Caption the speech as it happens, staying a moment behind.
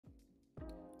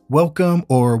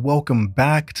Welcome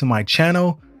back to my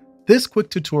channel. This quick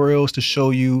tutorial is to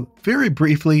show you very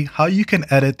briefly how you can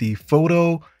edit the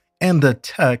photo and the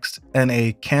text in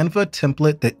a Canva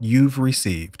template that you've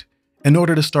received. In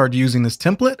order to start using this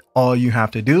template, all you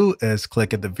have to do is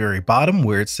click at the very bottom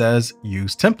where it says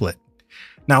Use Template.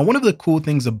 Now, one of the cool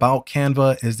things about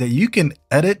Canva is that you can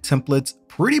edit templates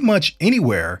pretty much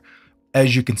anywhere.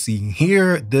 As you can see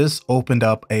here, this opened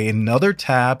up another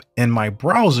tab in my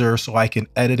browser so I can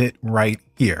edit it right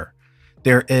here.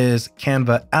 There is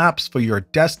Canva apps for your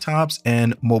desktops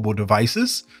and mobile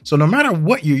devices. So no matter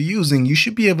what you're using, you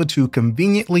should be able to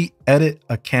conveniently edit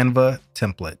a Canva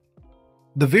template.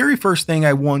 The very first thing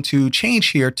I want to change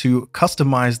here to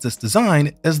customize this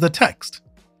design is the text.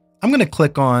 I'm going to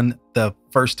click on the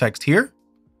first text here.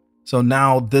 So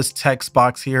now this text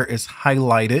box here is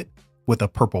highlighted with a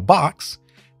purple box.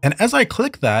 And as I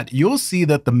click that, you'll see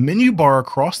that the menu bar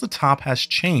across the top has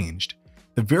changed.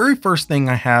 The very first thing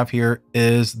I have here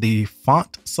is the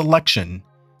font selection.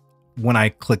 When I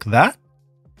click that,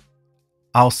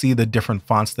 I'll see the different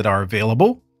fonts that are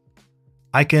available.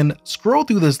 I can scroll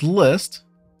through this list.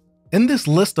 In this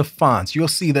list of fonts, you'll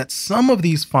see that some of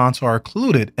these fonts are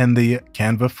included in the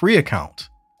Canva free account,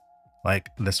 like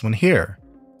this one here.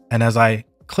 And as I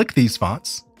click these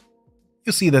fonts,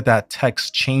 you'll see that that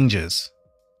text changes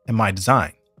in my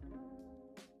design.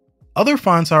 Other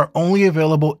fonts are only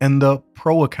available in the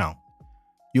Pro account.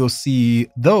 You'll see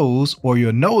those, or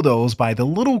you'll know those by the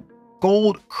little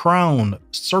gold crown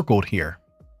circled here.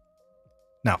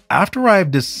 Now, after I've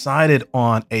decided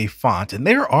on a font, and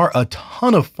there are a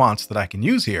ton of fonts that I can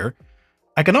use here,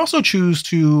 I can also choose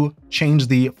to change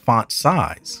the font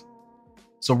size.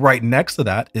 So right next to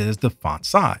that is the font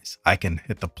size. I can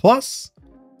hit the plus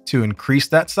to increase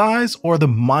that size or the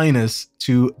minus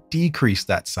to decrease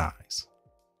that size.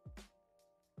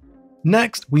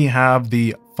 Next, we have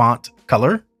the font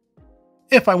color.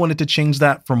 If I wanted to change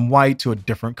that from white to a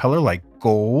different color like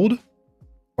gold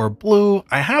or blue,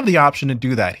 I have the option to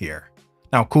do that here.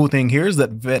 Now, cool thing here is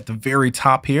that at the very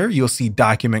top here, you'll see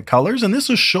document colors, and this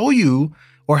will show you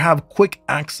or have quick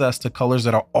access to colors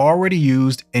that are already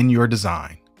used in your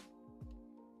design.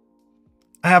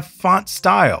 I have font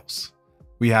styles.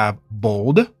 We have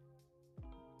bold,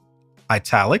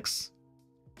 italics,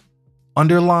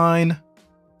 underline,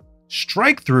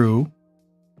 strike through,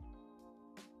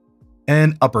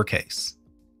 and uppercase.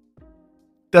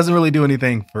 Doesn't really do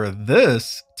anything for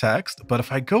this text, but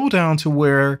if I go down to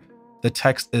where the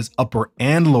text is upper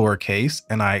and lowercase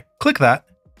and I click that,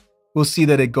 we'll see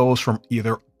that it goes from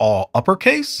either all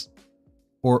uppercase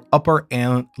or upper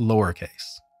and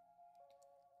lowercase.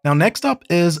 Now, next up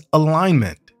is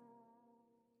alignment.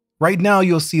 Right now,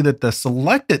 you'll see that the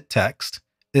selected text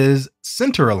is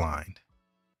center aligned.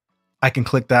 I can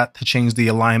click that to change the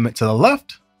alignment to the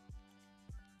left,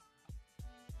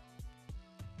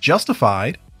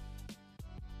 justified,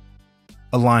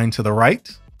 align to the right,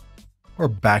 or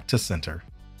back to center.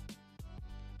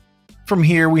 From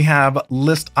here, we have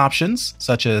list options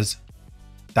such as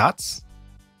dots,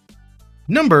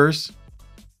 numbers,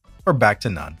 or back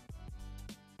to none.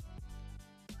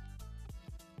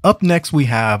 Up next, we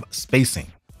have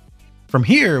spacing. From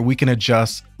here, we can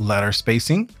adjust letter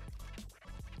spacing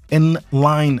and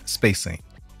line spacing.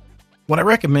 What I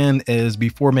recommend is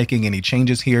before making any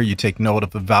changes here, you take note of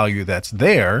the value that's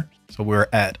there. So we're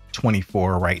at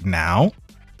 24 right now.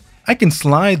 I can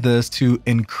slide this to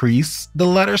increase the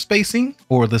letter spacing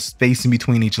or the spacing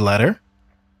between each letter.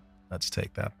 Let's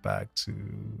take that back to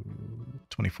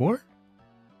 24.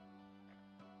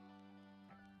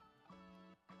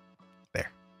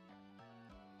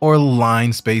 Or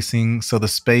line spacing, so the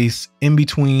space in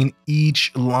between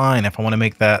each line, if I want to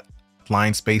make that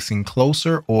line spacing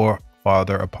closer or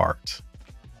farther apart.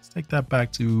 Let's take that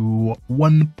back to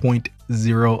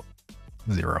 1.00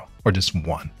 or just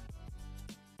 1.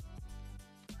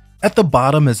 At the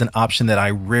bottom is an option that I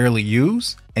rarely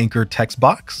use, anchor text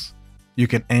box. You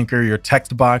can anchor your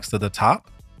text box to the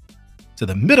top, to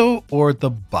the middle, or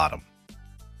the bottom.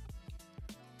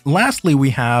 Lastly, we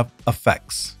have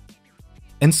effects.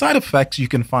 Inside effects, you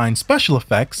can find special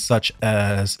effects such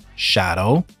as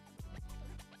shadow,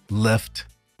 lift,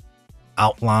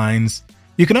 outlines.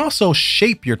 You can also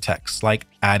shape your text, like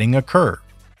adding a curve.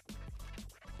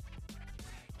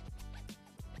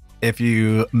 If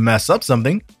you mess up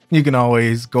something, you can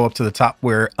always go up to the top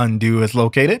where undo is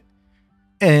located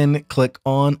and click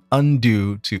on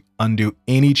undo to undo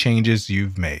any changes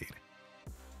you've made.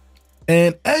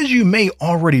 And as you may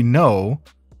already know,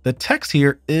 the text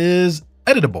here is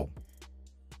editable.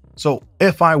 So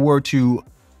if I were to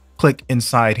click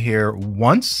inside here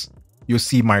once, you'll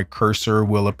see my cursor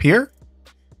will appear.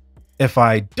 If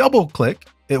I double click,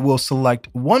 it will select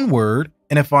one word.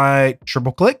 And if I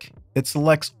triple click, it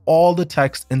selects all the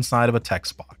text inside of a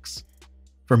text box.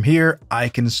 From here, I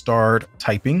can start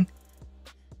typing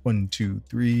 1, 2,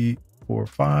 3, 4,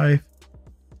 5.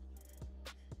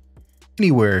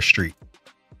 Anywhere street.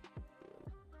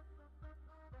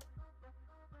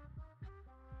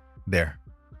 There.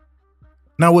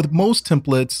 Now with most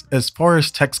templates, as far as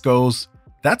text goes,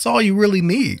 that's all you really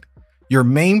need. Your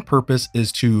main purpose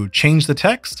is to change the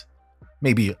text,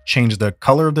 maybe change the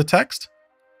color of the text.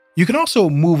 You can also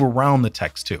move around the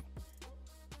text too.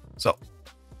 So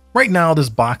right now this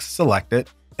box is selected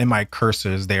and my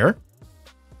cursor is there.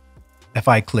 If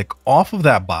I click off of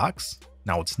that box,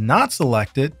 now it's not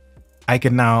selected, I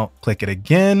can now click it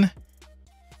again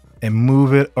and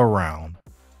move it around.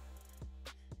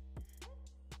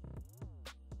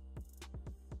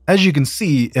 As you can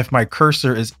see, if my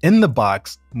cursor is in the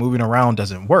box, moving around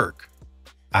doesn't work.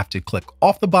 I have to click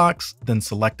off the box, then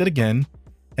select it again,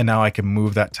 and now I can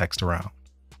move that text around.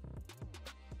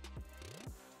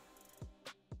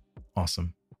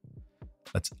 Awesome.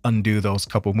 Let's undo those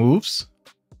couple moves.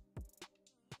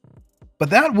 But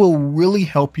that will really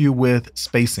help you with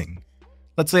spacing.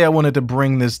 Let's say I wanted to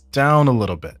bring this down a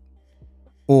little bit.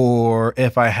 Or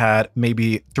if I had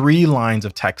maybe 3 lines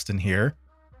of text in here,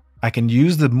 I can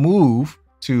use the move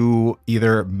to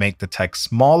either make the text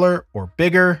smaller or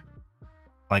bigger,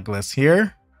 like this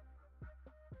here.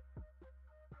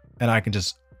 And I can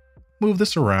just move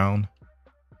this around.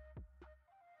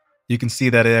 You can see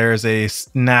that there's a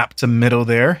snap to middle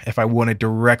there. If I want it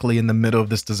directly in the middle of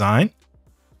this design,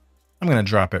 I'm going to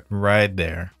drop it right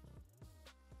there.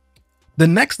 The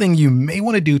next thing you may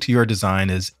want to do to your design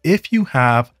is if you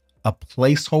have a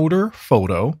placeholder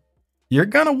photo, you're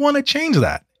going to want to change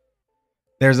that.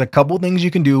 There's a couple things you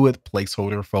can do with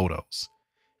placeholder photos.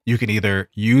 You can either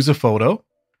use a photo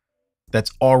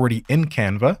that's already in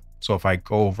Canva. So if I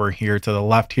go over here to the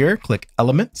left here, click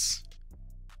Elements,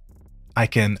 I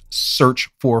can search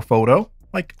for a photo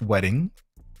like wedding.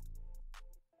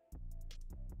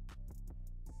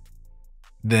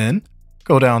 Then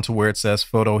go down to where it says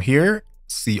photo here,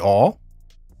 see all.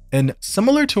 And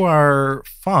similar to our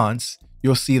fonts,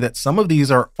 you'll see that some of these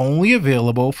are only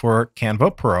available for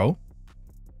Canva Pro,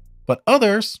 but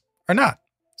others are not.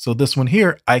 So this one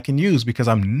here I can use because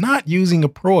I'm not using a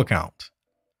Pro account.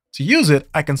 To use it,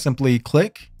 I can simply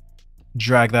click,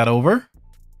 drag that over,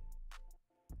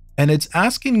 and it's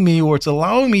asking me, or it's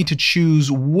allowing me to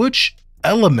choose which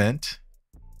element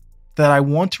that I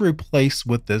want to replace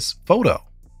with this photo.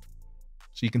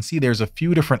 So you can see there's a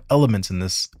few different elements in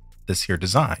this here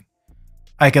design.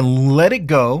 I can let it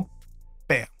go,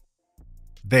 bam,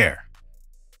 there.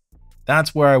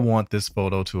 That's where I want this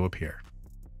photo to appear.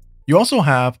 You also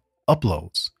have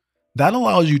uploads. That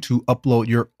allows you to upload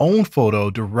your own photo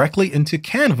directly into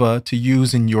Canva to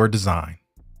use in your design.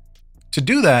 To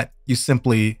do that, you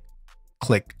simply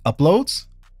click Uploads,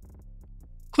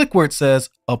 click where it says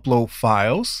Upload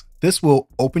Files. This will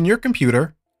open your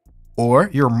computer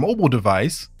or your mobile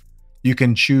device. You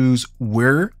can choose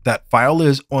where that file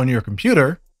is on your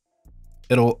computer.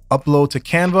 It'll upload to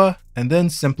Canva and then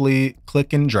simply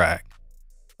click and drag.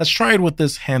 Let's try it with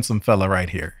this handsome fella right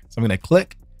here. So I'm going to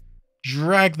click,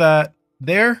 drag that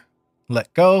there,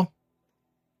 let go,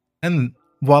 and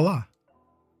voila.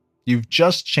 You've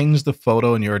just changed the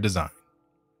photo in your design.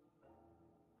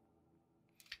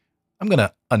 I'm going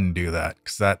to undo that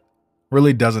because that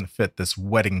really doesn't fit this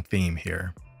wedding theme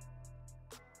here.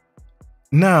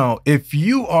 Now, if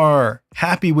you are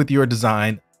happy with your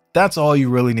design, that's all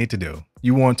you really need to do.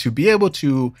 You want to be able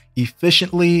to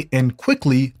efficiently and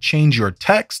quickly change your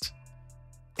text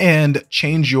and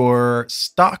change your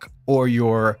stock or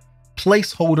your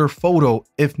placeholder photo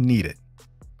if needed.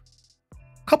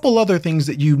 A couple other things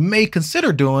that you may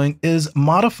consider doing is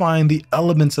modifying the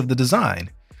elements of the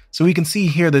design. So we can see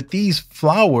here that these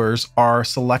flowers are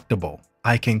selectable.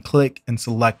 I can click and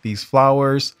select these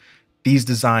flowers. These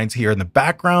designs here in the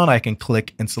background, I can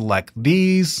click and select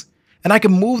these, and I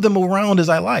can move them around as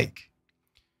I like.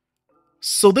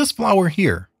 So this flower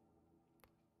here,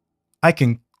 I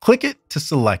can click it to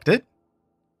select it.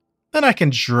 Then I can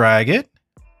drag it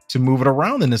to move it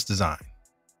around in this design.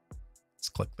 Let's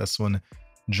click this one,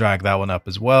 drag that one up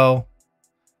as well.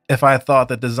 If I thought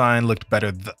the design looked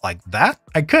better like that,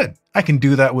 I could. I can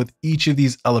do that with each of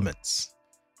these elements.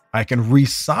 I can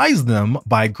resize them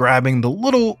by grabbing the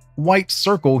little white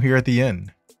circle here at the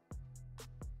end.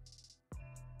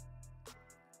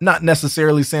 Not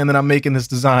necessarily saying that I'm making this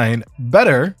design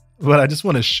better, but I just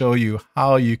want to show you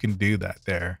how you can do that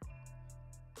there.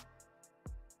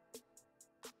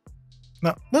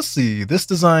 Now, let's see this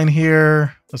design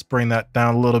here. Let's bring that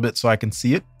down a little bit so I can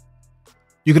see it.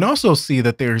 You can also see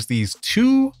that there's these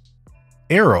two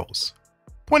arrows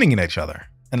pointing at each other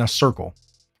in a circle.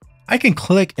 I can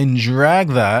click and drag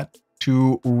that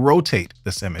to rotate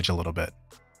this image a little bit.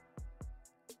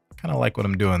 Kind of like what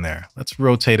I'm doing there. Let's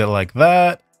rotate it like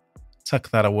that.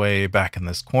 Tuck that away back in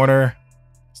this corner.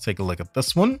 Let's take a look at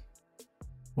this one.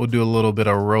 We'll do a little bit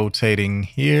of rotating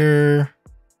here.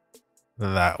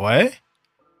 That way.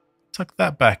 Tuck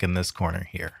that back in this corner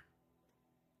here.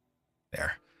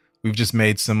 There. We've just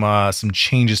made some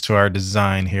changes to our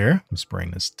design here. Let's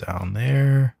bring this down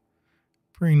there.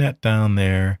 Bring that down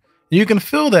there. You can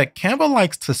feel that Canva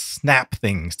likes to snap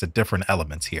things to different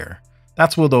elements here.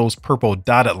 That's where those purple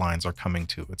dotted lines are coming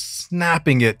to. It's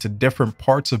snapping it to different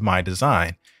parts of my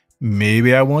design.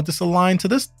 Maybe I want this aligned to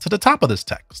the top of this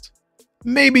text.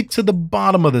 Maybe to the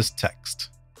bottom of this text.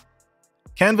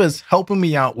 Canva is helping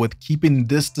me out with keeping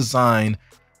this design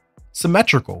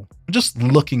symmetrical, just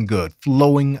looking good,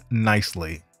 flowing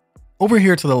nicely. Over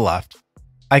here to the left,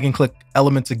 I can click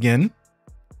elements again.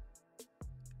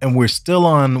 And we're still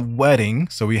on wedding.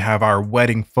 So we have our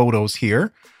wedding photos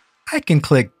here. I can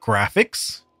click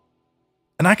graphics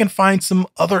and I can find some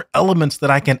other elements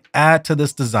that I can add to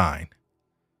this design.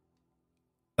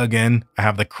 Again, I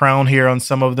have the crown here on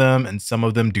some of them and some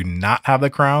of them do not have the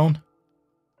crown.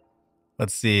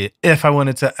 Let's see, if I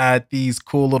wanted to add these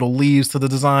cool little leaves to the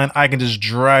design, I can just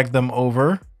drag them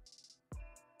over.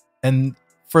 And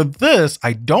for this,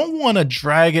 I don't want to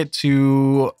drag it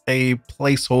to a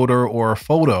placeholder or a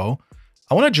photo.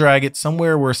 I want to drag it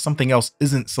somewhere where something else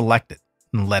isn't selected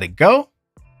and let it go.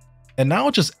 And now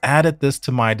I'll just added this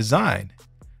to my design.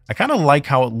 I kind of like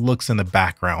how it looks in the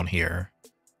background here.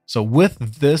 So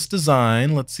with this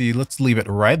design, let's see, let's leave it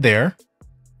right there.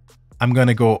 I'm going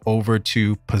to go over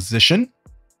to position.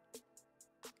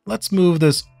 Let's move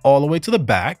this all the way to the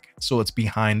back so it's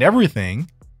behind everything.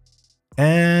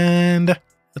 And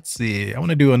let's see, I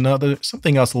want to do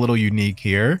something else a little unique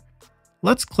here.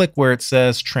 Let's click where it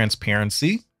says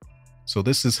transparency. So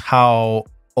this is how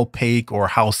opaque or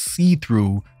how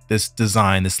see-through this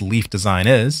design, this leaf design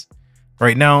is.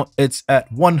 Right now it's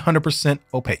at 100%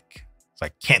 opaque. So I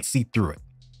can't see through it.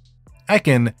 I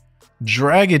can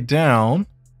drag it down.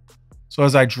 So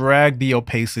as I drag the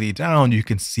opacity down, you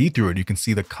can see through it. You can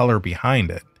see the color behind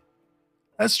it.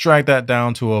 Let's drag that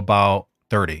down to about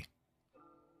 30.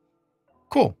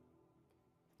 Cool.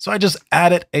 So I just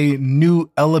added a new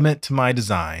element to my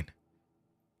design.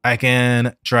 I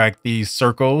can drag these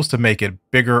circles to make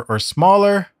it bigger or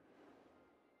smaller.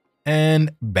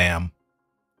 And bam.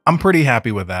 I'm pretty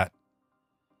happy with that.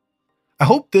 I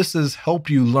hope this has helped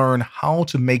you learn how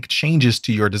to make changes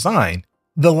to your design.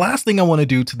 The last thing I want to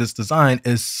do to this design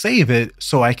is save it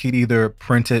so I could either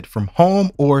print it from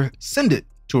home or send it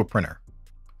to a printer.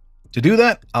 To do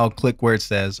that, I'll click where it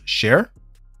says share,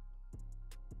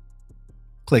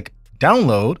 click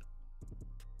download,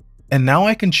 and now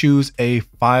I can choose a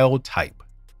file type.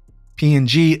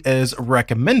 PNG is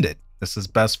recommended. This is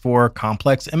best for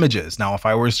complex images. Now, if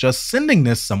I was just sending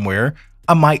this somewhere,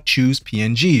 I might choose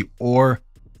PNG or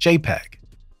JPEG.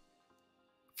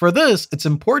 For this, it's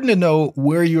important to know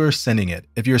where you're sending it.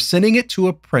 If you're sending it to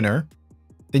a printer,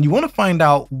 then you want to find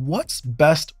out what's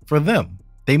best for them.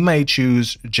 They may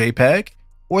choose JPEG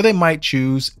or they might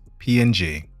choose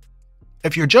PNG.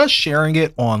 If you're just sharing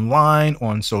it online,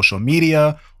 on social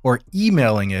media, or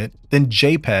emailing it, then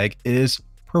JPEG is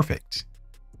perfect.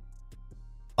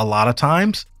 A lot of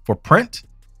times for print,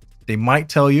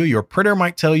 your printer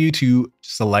might tell you to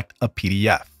select a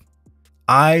PDF.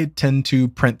 I tend to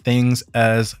print things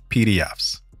as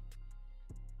PDFs.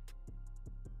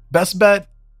 Best bet,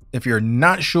 if you're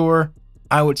not sure,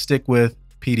 I would stick with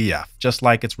PDF, just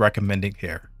like it's recommended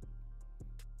here.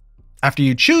 After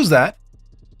you choose that,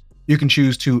 you can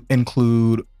choose to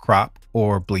include crop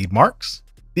or bleed marks.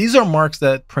 These are marks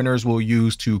that printers will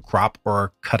use to crop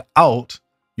or cut out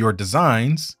your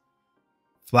designs,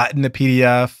 flatten the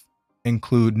PDF,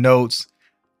 include notes.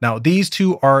 Now, these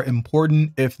two are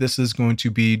important if this is going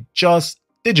to be just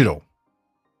digital.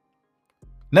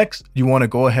 Next, you want to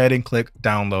go ahead and click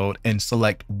download and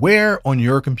select where on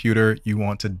your computer you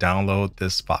want to download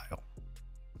this file.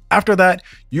 After that,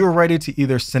 you're ready to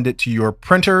either send it to your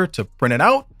printer to print it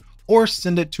out or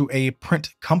send it to a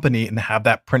print company and have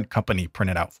that print company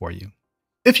print it out for you.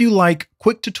 If you like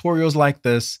quick tutorials like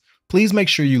this, please make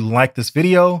sure you like this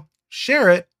video, share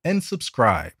it, and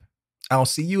subscribe. I'll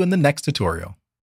see you in the next tutorial.